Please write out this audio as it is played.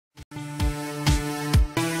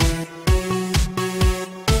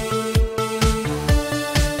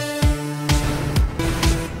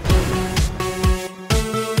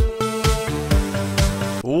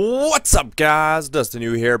What's up, guys? Dustin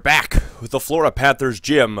Yewy here, back with the Florida Panthers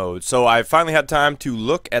GM mode. So I finally had time to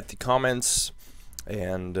look at the comments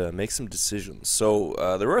and make some decisions. So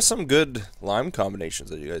there were some good line combinations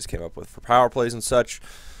that you guys came up with for power plays and such.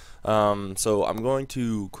 So I'm going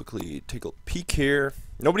to quickly take a peek here.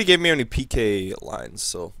 Nobody gave me any PK lines,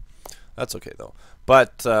 so that's okay though.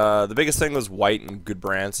 But the biggest thing was White and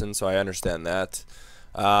Goodbranson, so I understand that.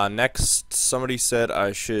 Next, somebody said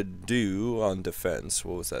I should do on defense.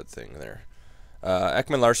 What was that thing there?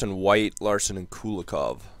 Ekman, Larson, White, Larson, and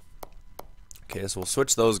Kulikov. Okay, so we'll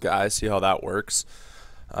switch those guys, see how that works.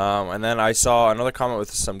 And then I saw another comment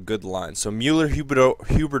with some good lines. So Mueller,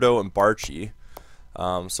 Huberdeau, and Barchi.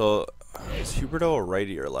 So is Huberdeau a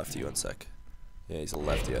righty or a lefty? One sec. Yeah, he's a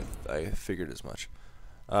lefty. I figured as much.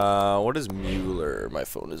 What is Mueller? My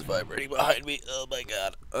phone is vibrating behind me. Oh my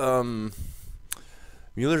god.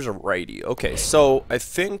 Mueller's a righty. Okay, so I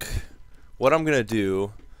think what I'm gonna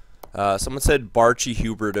do. Someone said Barchi,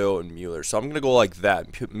 Huberdeau, and Mueller, so I'm gonna go like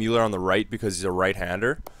that. Put Mueller on the right because he's a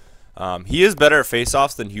right-hander. He is better at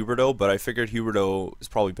faceoffs than Huberdeau, but I figured Huberdeau is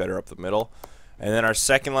probably better up the middle. And then our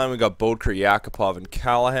second line, we got Bodker, Yakupov, and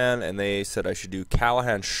Callahan, and they said I should do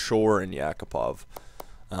Callahan, Shore, and Yakupov.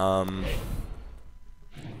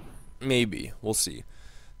 Maybe. We'll see.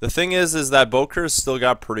 The thing is that Bodker's still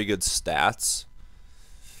got pretty good stats.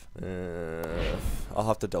 I'll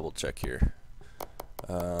have to double check here.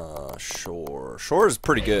 Shore is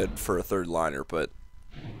pretty good for a third liner, but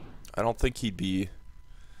I don't think he'd be.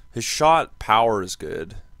 His shot power is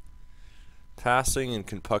good. Passing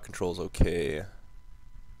and puck control is okay.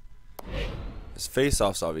 His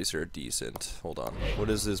face-offs obviously are decent. Hold on. What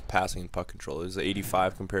is his passing and puck control? Is it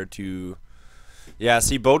 85 compared to? Yeah,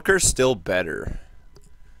 see, Bodker's still better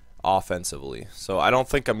offensively, so I don't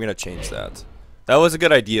think I'm gonna change that. That was a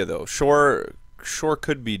good idea though. Shore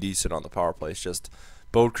could be decent on the power play. It's just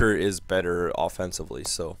Bodker is better offensively,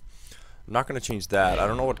 so I'm not gonna change that. I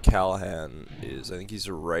don't know what Callahan is. I think he's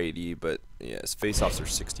a righty, but yeah, his faceoffs are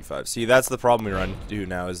 65. See, that's the problem we run into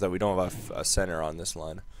now, is that we don't have a center on this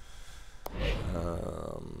line.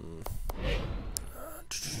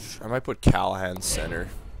 I might put Callahan center.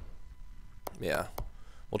 Yeah,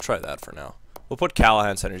 we'll try that for now. We'll put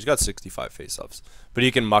Callahan center. He's got 65 faceoffs, but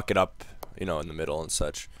he can muck it up, you know, in the middle and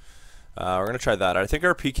such. We're gonna try that. I think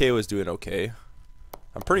our PK was doing okay.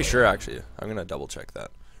 I'm pretty sure, actually. I'm gonna double check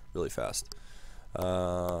that really fast.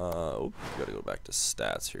 Gotta go back to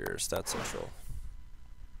stats here. Stats central.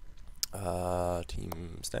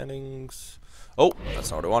 Team standings. Oh,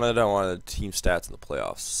 that's not what I wanted. I wanted team stats in the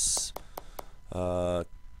playoffs.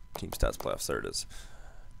 Team stats playoffs. There it is.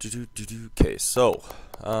 Okay, so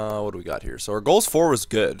what do we got here? So our goals for was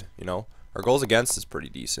good. You know, our goals against is pretty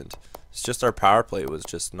decent. It's just our power play was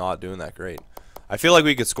just not doing that great. I feel like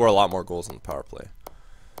we could score a lot more goals in the power play.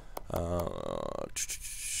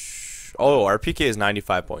 Oh, our PK is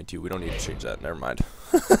 95.2. We don't need to change that. Never mind.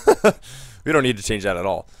 We don't need to change that at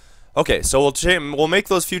all. Okay, so we'll make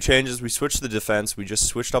those few changes. We switched the defense. We just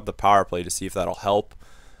switched up the power play to see if that'll help.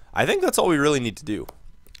 I think that's all we really need to do.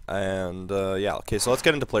 And yeah, okay, so let's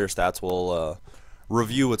get into player stats. We'll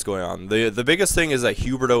review what's going on. The biggest thing is that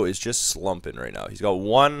Huberdeau is just slumping right now. He's got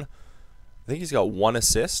one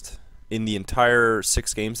assist in the entire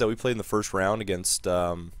 6 games that we played in the first round against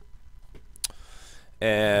who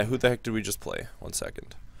the heck did we just play? One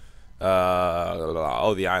second.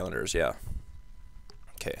 Oh, the Islanders, yeah.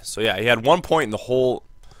 Okay, so yeah, he had 1 point in the whole.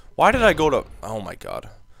 Why did I go to? Oh my god,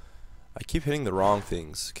 I keep hitting the wrong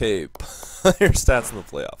things. Okay, player stats in the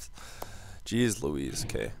playoffs. Jeez Louise.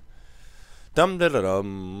 Okay. Dum da da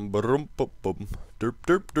dum. Bum bum. Derp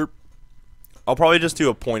derp derp. I'll probably just do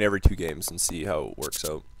a point every 2 games and see how it works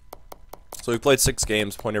out. So we played 6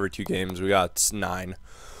 games, point every 2 games. We got 9.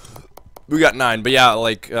 We got 9, but yeah,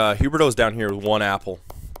 like Huberdeau's down here with 1 apple.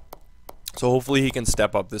 So hopefully he can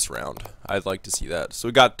step up this round. I'd like to see that. So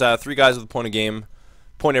we got 3 guys with a point a game,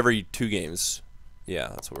 point every 2 games. Yeah,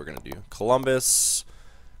 that's what we're gonna do. Columbus,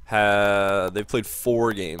 they've played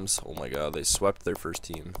 4 games. Oh my god, they swept their first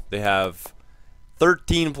team. They have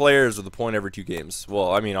 13 players with a point every 2 games.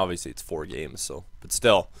 Well, I mean, obviously it's 4 games, so, but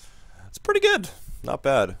still, it's pretty good. Not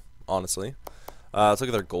bad, honestly. Let's look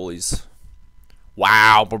at their goalies.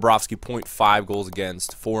 Wow, Bobrovsky, 0.5 goals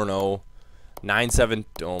against, 4-0, 9-7.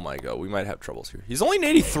 Oh my god, we might have troubles here. He's only an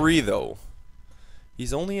 83 though.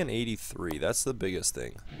 He's only an 83. That's the biggest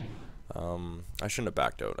thing. I shouldn't have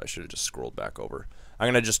backed out. I should have just scrolled back over. I'm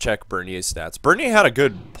gonna just check Bernier's stats. Bernier had a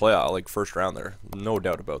good playoff, like first round there, no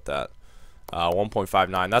doubt about that.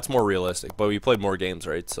 1.59. That's more realistic, but we played more games,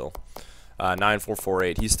 right? So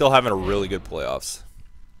 9.448. He's still having a really good playoffs.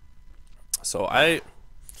 So I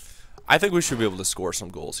I think we should be able to score some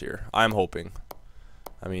goals here. I'm hoping.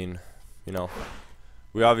 I mean, you know,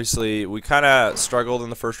 we kind of struggled in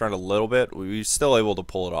the first round a little bit. We were still able to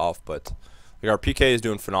pull it off, but like our PK is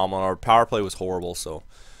doing phenomenal. Our power play was horrible, so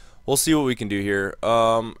we'll see what we can do here.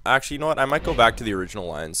 Actually, you know what? I might go back to the original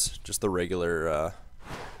lines, just the regular.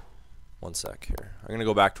 One sec here. I'm gonna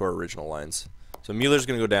go back to our original lines. So Mueller's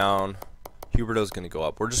gonna go down. Huberto's gonna go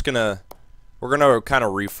up. We're gonna kind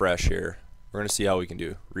of refresh here. We're gonna see how we can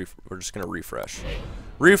do. We're just gonna refresh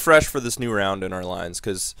for this new round in our lines,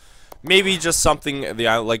 because maybe just something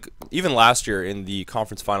like even last year in the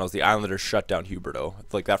conference finals, the Islanders shut down Huberto.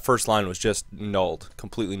 Like that first line was just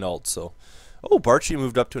completely nulled. So, oh, Barchi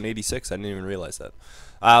moved up to an 86. I didn't even realize that.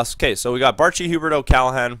 Okay, so we got Barchi, Huberto,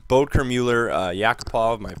 Callahan, Bodker, Mueller,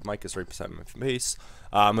 Yakupov. My mic is right beside my face.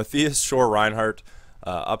 Matthias, Shore, Reinhardt,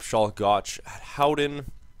 Upshall, Gotch,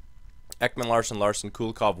 Howden, Ekman, Larson,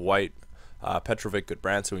 Kulikov, White, Petrovic,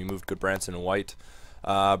 Goodbranson. We moved Goodbranson and White.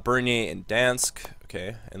 Bernier and Dansk.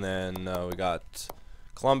 Okay, and then we got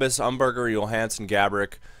Columbus, Umberger, Johansson,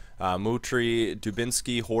 Gabrick, Mutri,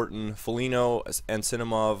 Dubinsky, Horton, Foligno,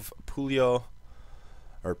 Ansinimov, Pouliot,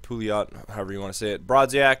 however you want to say it,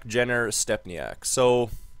 Brodziak, Jenner, Stepniak.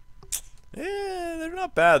 So, they're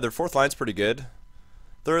not bad. Their fourth line's pretty good.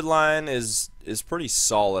 Third line is pretty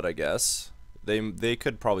solid, I guess. They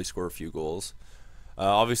could probably score a few goals.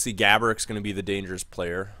 Obviously, Gabrick's going to be the dangerous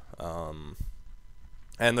player.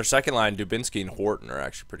 And their second line, Dubinsky and Horton, are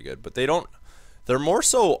actually pretty good. But they're more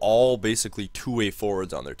so all basically two-way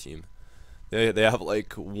forwards on their team. They have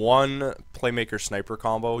like one playmaker sniper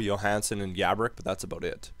combo, Johansson and Gabrick, but that's about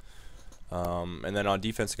it. And then on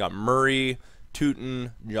defense, they got Murray,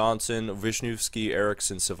 Tootin, Johnson, Wisniewski,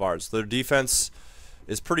 Eriksson, Savard. So their defense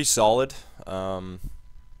is pretty solid. They're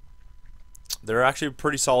actually a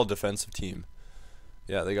pretty solid defensive team.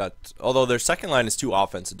 Yeah, they got, although their second line is two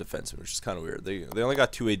offensive defensemen, which is kind of weird. They only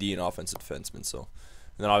got 2 AD and offensive defensemen. So,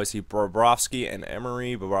 and then obviously Bobrovsky and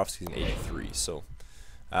Emery. Bobrovsky's an 83. So,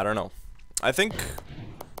 I don't know. I think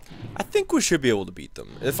we should be able to beat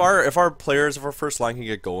them. If our first line can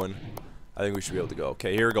get going, I think we should be able to go.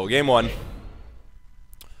 Okay, here we go. Game 1.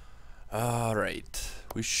 All right,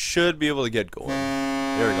 we should be able to get going.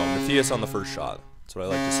 There we go. Matthias on the first shot. That's what I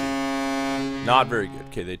like to see. Not very good.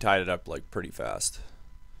 Okay, they tied it up like pretty fast.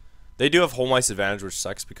 They do have home ice advantage, which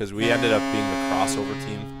sucks because we ended up being the crossover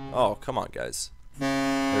team. Oh, come on, guys.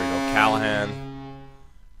 There we go. Callahan.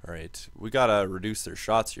 Alright, we gotta reduce their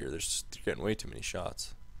shots here. They're getting way too many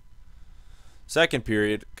shots. Second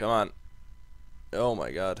period. Come on. Oh my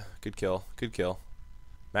god. Good kill. Good kill.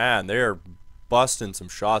 Man, they're busting some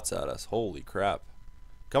shots at us. Holy crap.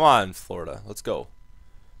 Come on, Florida. Let's go.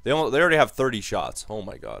 They already have 30 shots. Oh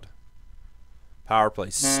my god. Power play.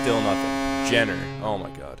 Still nothing. Jenner. Oh my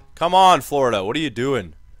god. Come on, Florida. What are you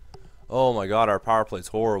doing? Oh my god. Our power play's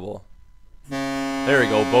horrible. There we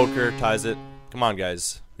go. Boker ties it. Come on,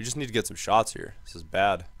 guys. We just need to get some shots here. This is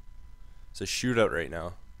bad. It's a shootout right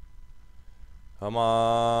now. Come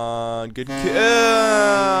on. Good kill.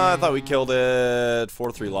 I thought we killed it.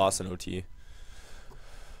 4-3 loss in OT.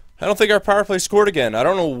 I don't think our power play scored again. I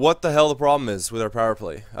don't know what the hell the problem is with our power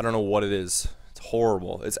play. I don't know what it is. It's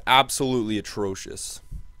horrible. It's absolutely atrocious.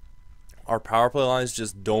 Our power play lines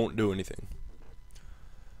just don't do anything.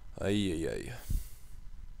 Ay.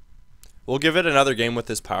 We'll give it another game with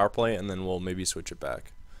this power play, and then we'll maybe switch it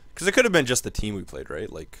back. Because it could have been just the team we played,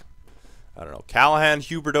 right? Like, I don't know. Callahan,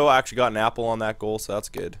 Huberto actually got an apple on that goal, so that's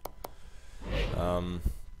good.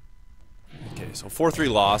 Okay, so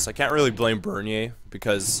 4-3 loss. I can't really blame Bernier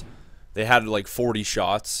because they had like 40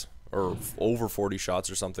 shots or over 40 shots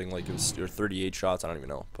or something, like it was, or 38 shots. I don't even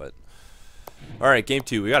know. But all right, game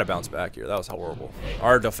 2. We got to bounce back here. That was horrible.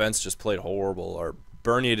 Our defense just played horrible. Our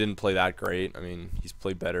Bernier didn't play that great. I mean, he's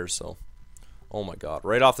played better. So, oh my god,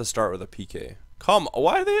 right off the start with a PK.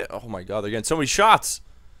 Why are they? Oh my god, they're getting so many shots.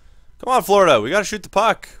 Come on, Florida. We got to shoot the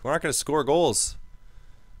puck. We're not going to score goals.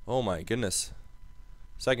 Oh my goodness.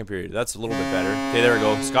 Second period. That's a little bit better. Okay, there we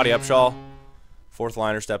go. Scotty Upshall. Fourth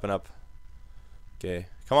liner stepping up. Okay.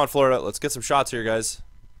 Come on, Florida. Let's get some shots here, guys.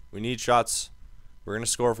 We need shots. We're going to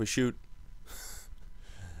score if we shoot.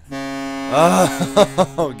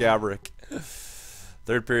 Oh, Gabrick.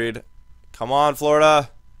 Third period. Come on, Florida.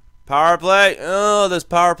 Power play. Oh, this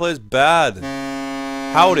power play is bad.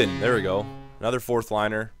 Howden. There we go. Another fourth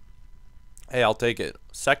liner. Hey, I'll take it.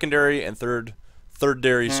 Secondary and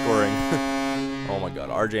third-dairy scoring. Oh my god,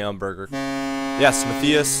 RJ Umberger. Yes,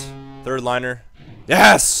 Matthias, third liner.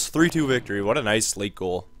 Yes, 3-2 victory. What a nice late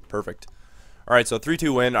goal. Perfect. All right, so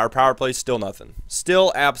 3-2 win. Our power play still nothing.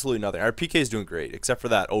 Still absolutely nothing. Our PK is doing great, except for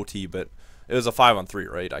that OT, but it was a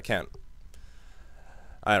 5-on-3, right? I can't.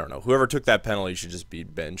 I don't know. Whoever took that penalty should just be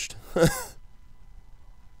benched. That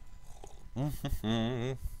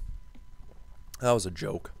was a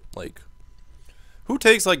joke. Like, who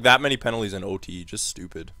takes like that many penalties in OT? Just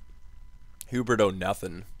stupid. Huberto,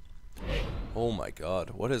 nothing. Oh my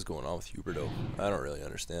god. What is going on with Huberto? I don't really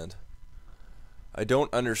understand. I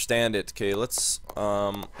don't understand it. Okay, let's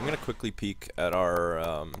I'm gonna quickly peek at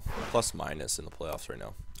our plus minus in the playoffs right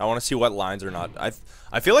now. I want to see what lines are not.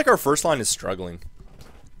 I feel like our first line is struggling.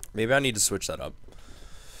 Maybe I need to switch that up.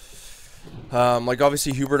 Like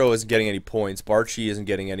obviously Huberto isn't getting any points. Barchi isn't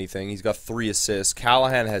getting anything. He's got 3 assists.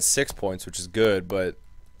 Callahan has 6 points, which is good, but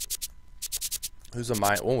who's a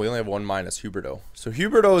minus? Oh, we only have 1 minus, Huberto. So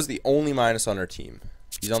Huberto is the only minus on our team.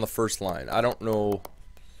 He's on the first line. I don't know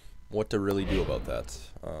what to really do about that.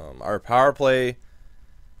 Our power play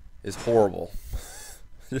is horrible.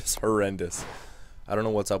 Just horrendous. I don't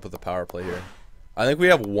know what's up with the power play here. I think we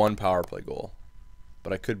have 1 power play goal,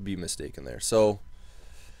 but I could be mistaken there. So,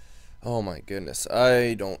 oh my goodness,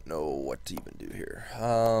 I don't know what to even do here.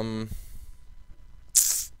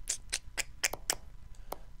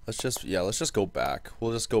 Let's just go back.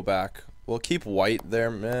 We'll just go back. We'll keep White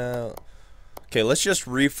there. Okay, let's just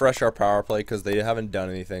refresh our power play because they haven't done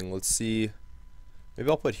anything. Let's see. Maybe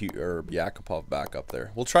I'll put Yakupov back up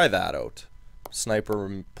there. We'll try that out.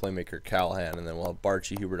 Sniper, playmaker, Callahan, and then we'll have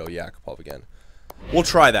Barchi, Huberto, Yakupov again. We'll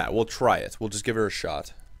try that. We'll try it. We'll just give it a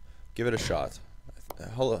shot. Give it a shot.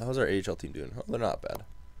 How's our AHL team doing? Oh, they're not bad.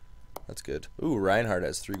 That's good. Ooh, Reinhardt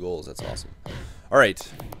has 3 goals. That's awesome. All right.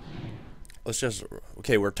 Let's just...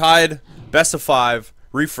 Okay, we're tied. Best of 5.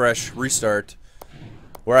 Refresh. Restart.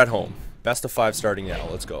 We're at home. Best of 5 starting now.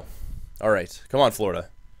 Let's go. All right. Come on, Florida.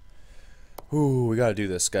 Ooh, we got to do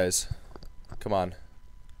this, guys. Come on.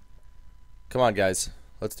 Come on, guys.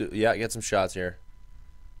 Let's do... Yeah, get some shots here.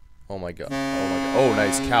 Oh, my God. Oh, my God. Oh,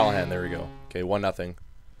 nice. Callahan. There we go. Okay, 1-0.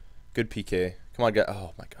 Good PK. Come on, guys.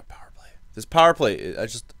 Oh, my God. Power play. This power play,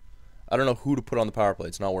 I don't know who to put on the power play.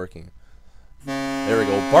 It's not working. There we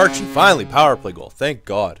go. Barchi, finally, power play goal. Thank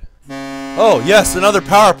God. Oh, yes, another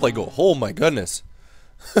power play goal. Oh, my goodness.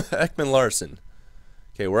 Ekman Larson.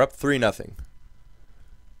 Okay, we're up 3-0.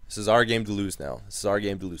 This is our game to lose now. This is our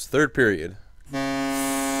game to lose. 3rd period.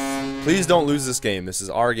 Please don't lose this game. This is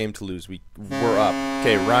our game to lose. We're up.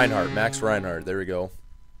 Okay, Reinhardt. Max Reinhardt. There we go.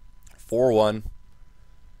 4-1.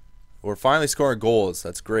 We're finally scoring goals.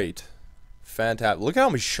 That's great. Fantastic. Look at how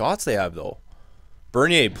many shots they have, though.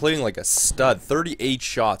 Bernier playing like a stud. 38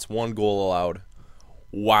 shots, 1 goal allowed.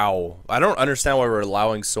 Wow. I don't understand why we're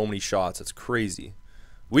allowing so many shots. It's crazy.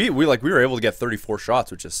 We were able to get 34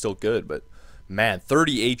 shots, which is still good, but man,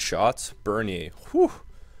 38 shots. Bernier. Whew.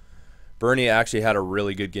 Bernier actually had a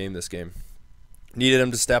really good game this game. Needed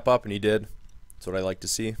him to step up, and he did. That's what I like to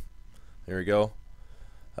see. There we go.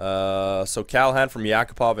 So Callahan from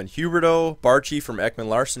Yakupov and Huberto. Barchi from Ekman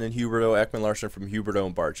Larson and Huberto. Ekman Larson from Huberto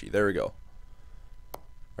and Barchi. There we go.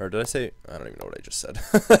 Or did I say? I don't even know what I just said.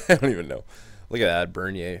 I don't even know. Look at that,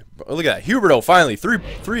 Bernier. Look at that. Huberto, finally.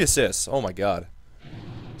 Three assists. Oh, my God.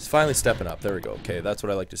 He's finally stepping up. There we go. Okay, that's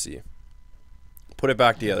what I like to see. Put it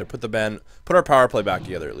back together. Put our power play back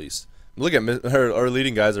together at least. Look at our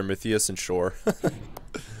leading guys are Matthias and Shore.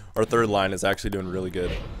 Our 3rd line is actually doing really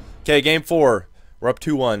good. Okay, game 4. We're up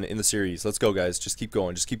 2-1 in the series. Let's go, guys. Just keep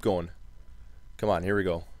going. Just keep going. Come on, here we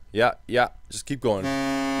go. Yeah. Just keep going.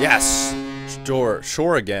 Yes.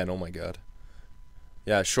 Shore again. Oh, my God.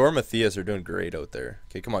 Yeah, Shore and Matthias are doing great out there.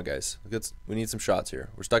 Okay, come on, guys. We need some shots here.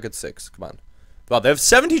 We're stuck at 6. Come on. Wow, they have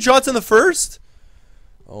 17 shots in the first?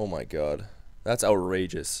 Oh, my God. That's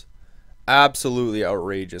outrageous. Absolutely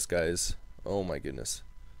outrageous, guys. Oh, my goodness.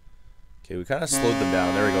 Okay, we kind of slowed them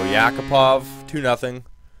down. There we go. Yakupov, 2-0.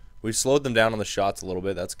 We slowed them down on the shots a little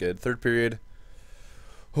bit. That's good. 3rd period.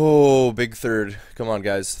 Oh, big 3rd. Come on,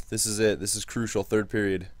 guys. This is it. This is crucial. 3rd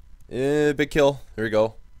period. Big kill. There we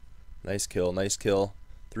go. Nice kill. Nice kill.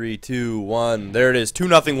 3, 2, 1. There it is.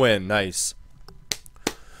 2-0 win. Nice.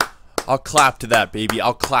 I'll clap to that, baby.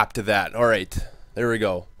 I'll clap to that. All right. There we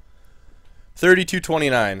go.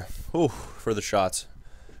 32-29. Ooh, for the shots.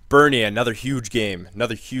 Bernier, another huge game.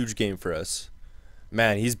 Another huge game for us.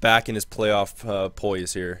 Man, he's back in his playoff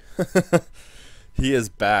poise here. He is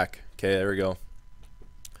back. Okay, there we go.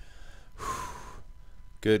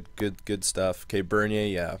 Good stuff. Okay, Bernier,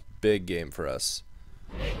 yeah, big game for us.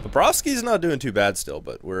 Bobrovsky's not doing too bad still,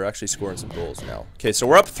 but we're actually scoring some goals now. Okay, so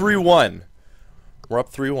we're up 3-1. We're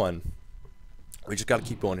up 3-1. We just got to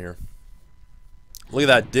keep going here. Look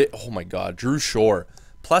at that. Oh, my God. Drew Shore.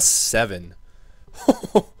 +7.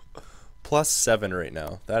 +7 right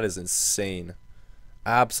now. That is insane.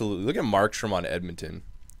 Absolutely. Look at Markstrom on Edmonton.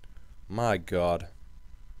 My God.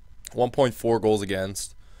 1.4 goals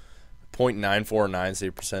against. .949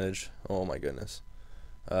 save percentage. Oh my goodness.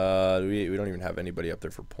 We don't even have anybody up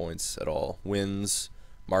there for points at all. Wins.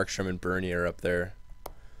 Markstrom and Bernier are up there.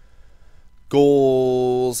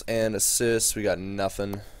 Goals and assists, we got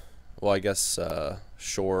nothing. Well, I guess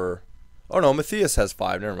Shore. Oh no, Matthias has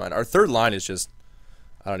 5. Never mind. Our third line is just,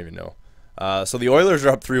 I don't even know. So the Oilers are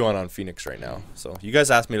up 3-1 on Phoenix right now. So you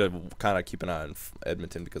guys asked me to kind of keep an eye on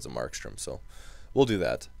Edmonton because of Markstrom. So we'll do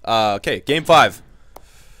that. Okay, game 5.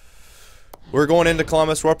 We're going into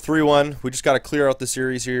Columbus. We're up 3-1. We just got to clear out the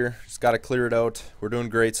series here. Just got to clear it out. We're doing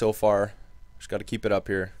great so far. Just got to keep it up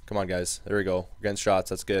here. Come on, guys. There we go. We're getting shots.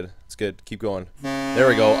 That's good. That's good. Keep going. There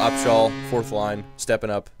we go. Upshaw, 4th line. Stepping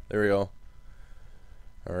up. There we go.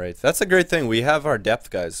 All right. That's a great thing. We have our depth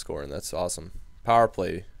guys scoring. That's awesome. Power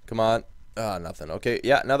play. Come on. Nothing. Okay.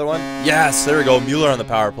 Yeah, another one. Yes. There we go. Mueller on the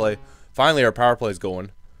power play. Finally, our power play is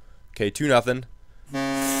going. Okay, 2-0.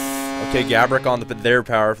 Okay, Gabrick on their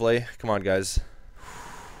power play. Come on, guys.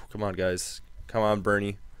 Come on, guys. Come on,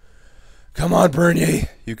 Bernie. Come on, Bernier.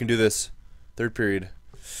 You can do this. 3rd period.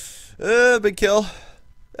 Big kill.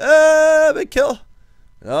 Big kill.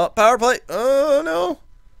 Oh, power play. Oh, no.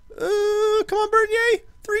 Come on, Bernier.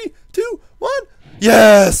 3, 2, 1.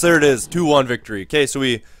 Yes, there it is. 2-1 victory. Okay, so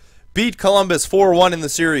we beat Columbus 4-1 in the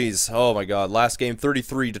series. Oh, my God. Last game,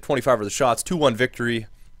 33-25 are the shots. 2-1 victory.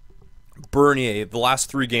 Bernier, the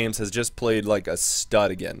last 3 games, has just played like a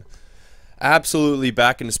stud again. Absolutely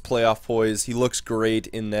back in his playoff poise. He looks great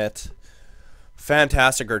in net.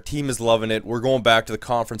 Fantastic. Our team is loving it. We're going back to the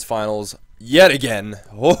conference finals yet again.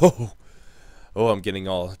 Oh, I'm getting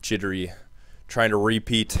all jittery. Trying to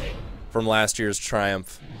repeat from last year's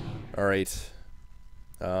triumph. All right.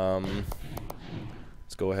 Let's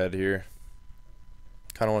go ahead here.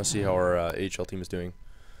 Kind of want to see how our AHL team is doing.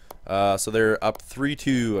 So they're up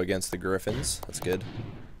 3-2 against the Griffins. That's good.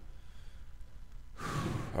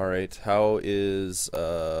 All right. How is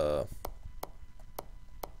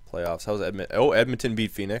playoffs? How's Edmonton? Oh, Edmonton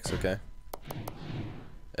beat Phoenix. Okay.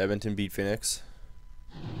 Edmonton beat Phoenix.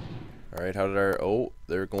 All right. How did our? Oh,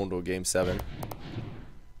 they're going to a game 7.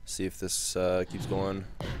 See if this keeps going.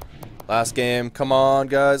 Last game. Come on,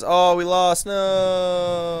 guys. Oh, we lost.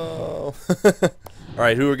 No. All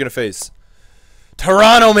right. Who are we gonna face?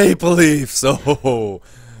 Toronto Maple Leafs. Oh,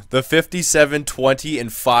 the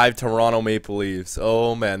 57-20-5 Toronto Maple Leafs.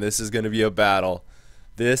 Oh man, this is going to be a battle.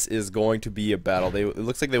 This is going to be a battle. It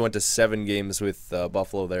looks like they went to 7 games with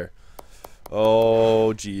Buffalo there.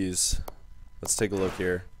 Oh geez, let's take a look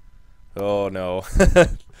here. Oh no,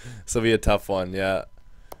 this will be a tough one. Yeah,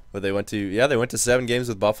 but they went to 7 games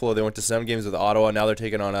with Buffalo. They went to 7 games with Ottawa. Now they're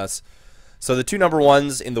taking on us. So the 2 number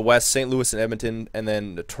 1s in the West, St. Louis and Edmonton, and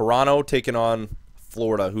then Toronto taking on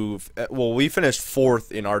Florida, well, we finished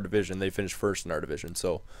 4th in our division. They finished 1st in our division.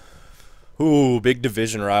 So, ooh, big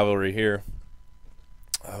division rivalry here.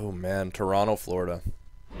 Oh, man. Toronto, Florida.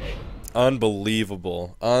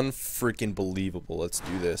 Unbelievable. Unfreaking believable. Let's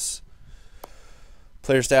do this.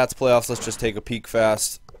 Player stats, playoffs. Let's just take a peek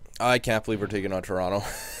fast. I can't believe we're taking on Toronto.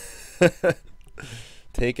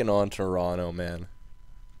 Taking on Toronto, man.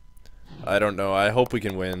 I don't know. I hope we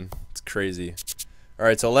can win. It's crazy. All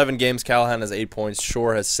right, so 11 games. Callahan has 8 points.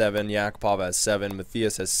 Shore has 7. Yakupov has 7.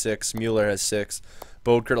 Matthias has 6. Mueller has 6.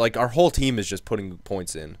 Bodker, like our whole team is just putting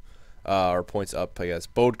points in, or points up, I guess.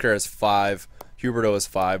 Bodker has 5. Huberdeau has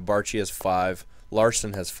 5. Barchi has 5.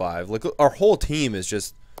 Larson has 5. Like our whole team is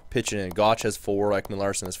just pitching in. Gotch has 4. Ekman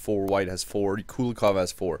Larson has 4. White has 4. Kulikov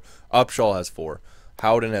has 4. Upshaw has 4.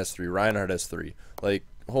 Howden has 3. Reinhardt has 3. Like,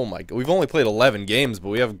 oh my God, we've only played 11 games, but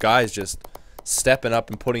we have guys just stepping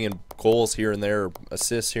up and putting in goals here and there,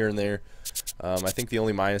 assists here and there. I think the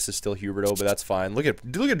only minus is still Huberdeau, but that's fine. Look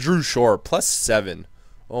at Drew Shore, +7.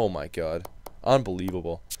 Oh my God,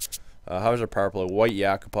 unbelievable. How's our power play? White,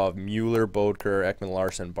 Yakupov, Mueller, Bodker, Ekman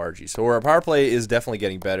Larson, Bargy. So our power play is definitely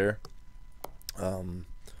getting better. Man,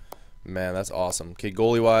 that's awesome. Okay,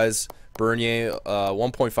 goalie wise, Bernier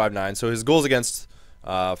 1.59. So his goals against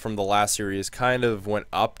from the last series kind of went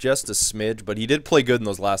up just a smidge, but he did play good in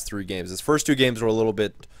those last 3 games. His first 2 games were a little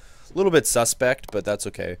bit suspect, but that's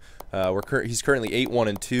okay. He's currently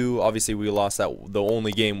 8-1-2. Obviously, we lost that. The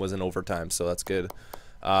only game was in overtime, so that's good.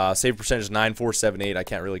 Save percentage 9.478. I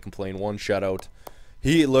can't really complain. 1 shutout.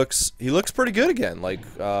 He looks pretty good again. Like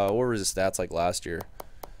what were his stats like last year?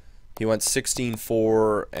 He went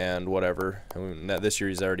 16-4 and whatever. I mean, this year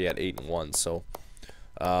he's already at 8-1. So.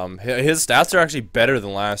 His stats are actually better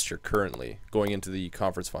than last year currently going into the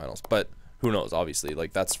conference finals, but who knows? Obviously,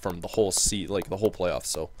 like that's from the whole the whole playoffs.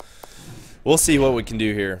 So we'll see what we can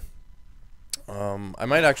do here. I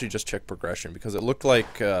might actually just check progression because it looked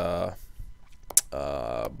like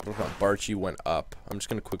Barchi went up. I'm just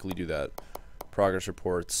going to quickly do that. Progress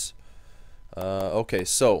reports. Okay,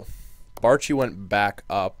 so Barchi went back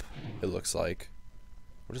up, it looks like.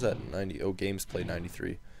 What is that? 90. Oh, games played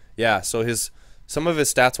 93. Yeah, so some of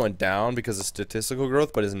his stats went down because of statistical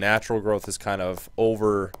growth, but his natural growth is kind of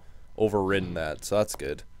overridden that, so that's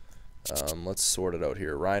good. Let's sort it out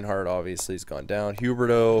here. Reinhardt obviously has gone down.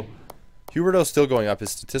 Huberto's still going up.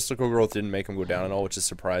 His statistical growth didn't make him go down at all, which is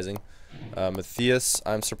surprising. Matthias,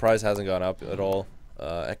 I'm surprised hasn't gone up at all.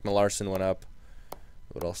 Ekman Larson went up.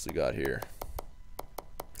 What else do we got here?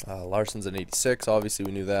 Larson's an 86. Obviously,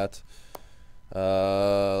 we knew that.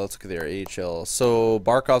 Let's look at their AHL. So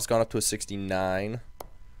Barkov's gone up to a 69.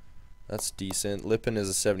 That's decent. Lippin is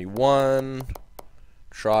a 71.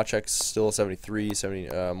 Trochek's still a 73.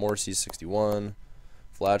 Morrissey's 61.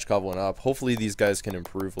 Vlachkov went up. Hopefully these guys can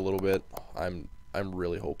improve a little bit. I'm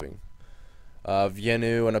really hoping.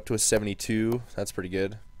 Vienu went up to a 72. That's pretty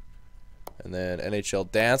good. And then NHL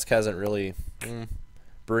Dansk hasn't really.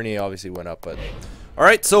 Bruni obviously went up, but all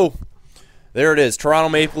right. So there it is. Toronto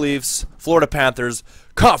Maple Leafs, Florida Panthers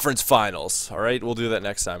conference finals. All right, we'll do that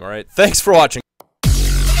next time. All right. Thanks for watching.